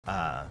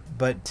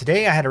But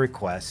today I had a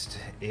request.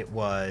 It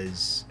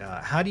was,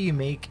 how do you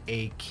make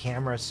a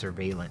camera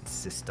surveillance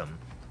system?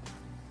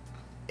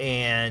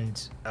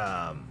 And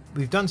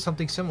we've done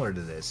something similar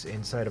to this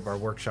inside of our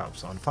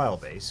workshops on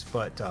Filebase,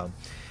 but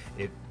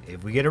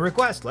if we get a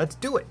request, let's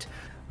do it.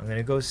 I'm going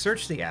to go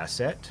search the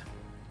asset,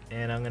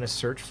 and I'm going to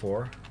search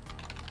for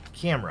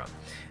camera.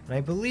 And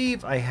I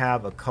believe I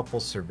have a couple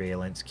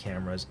surveillance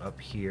cameras up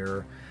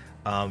here.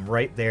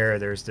 Right there,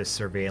 there's this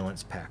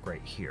surveillance pack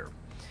right here.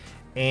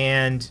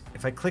 And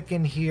if I click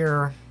in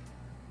here,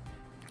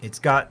 it's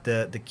got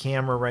the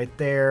camera right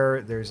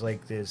there. There's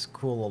like this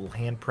cool little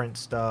handprint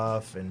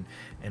stuff and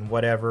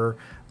whatever.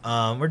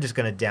 We're just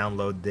going to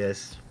download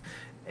this.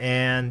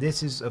 And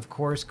this is, of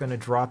course, going to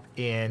drop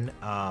in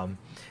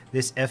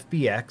this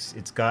FBX.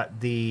 It's got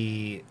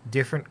the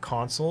different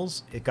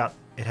consoles. It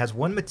has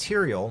one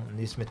material, and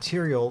this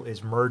material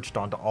is merged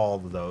onto all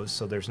of those.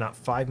 So there's not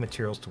 5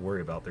 materials to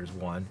worry about. There's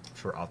one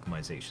for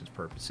optimizations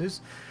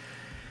purposes.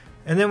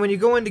 And then when you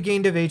go into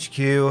gamedev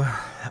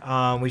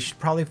HQ, we should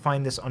probably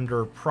find this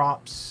under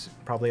props,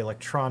 probably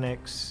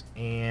electronics,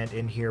 and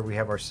in here we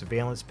have our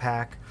surveillance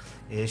pack.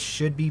 It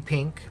should be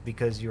pink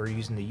because you're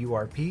using the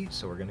URP,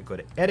 so we're going to go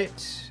to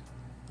Edit,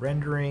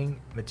 Rendering,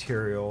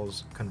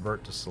 Materials,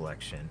 Convert to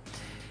Selection.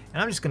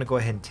 And I'm just going to go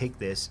ahead and take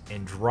this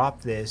and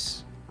drop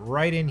this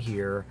right in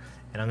here,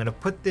 and I'm going to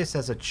put this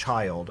as a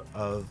child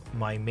of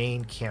my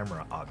main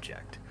camera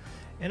object.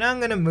 And I'm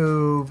going to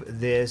move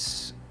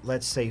this,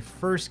 let's say,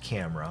 first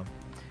camera,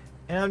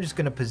 and I'm just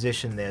going to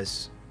position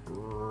this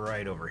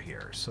right over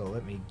here. So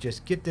let me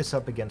just get this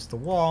up against the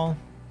wall,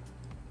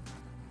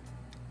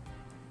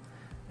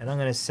 and I'm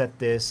going to set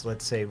this,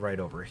 let's say, right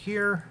over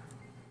here,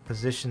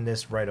 position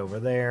this right over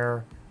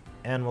there,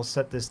 and we'll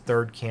set this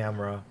third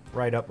camera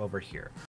right up over here.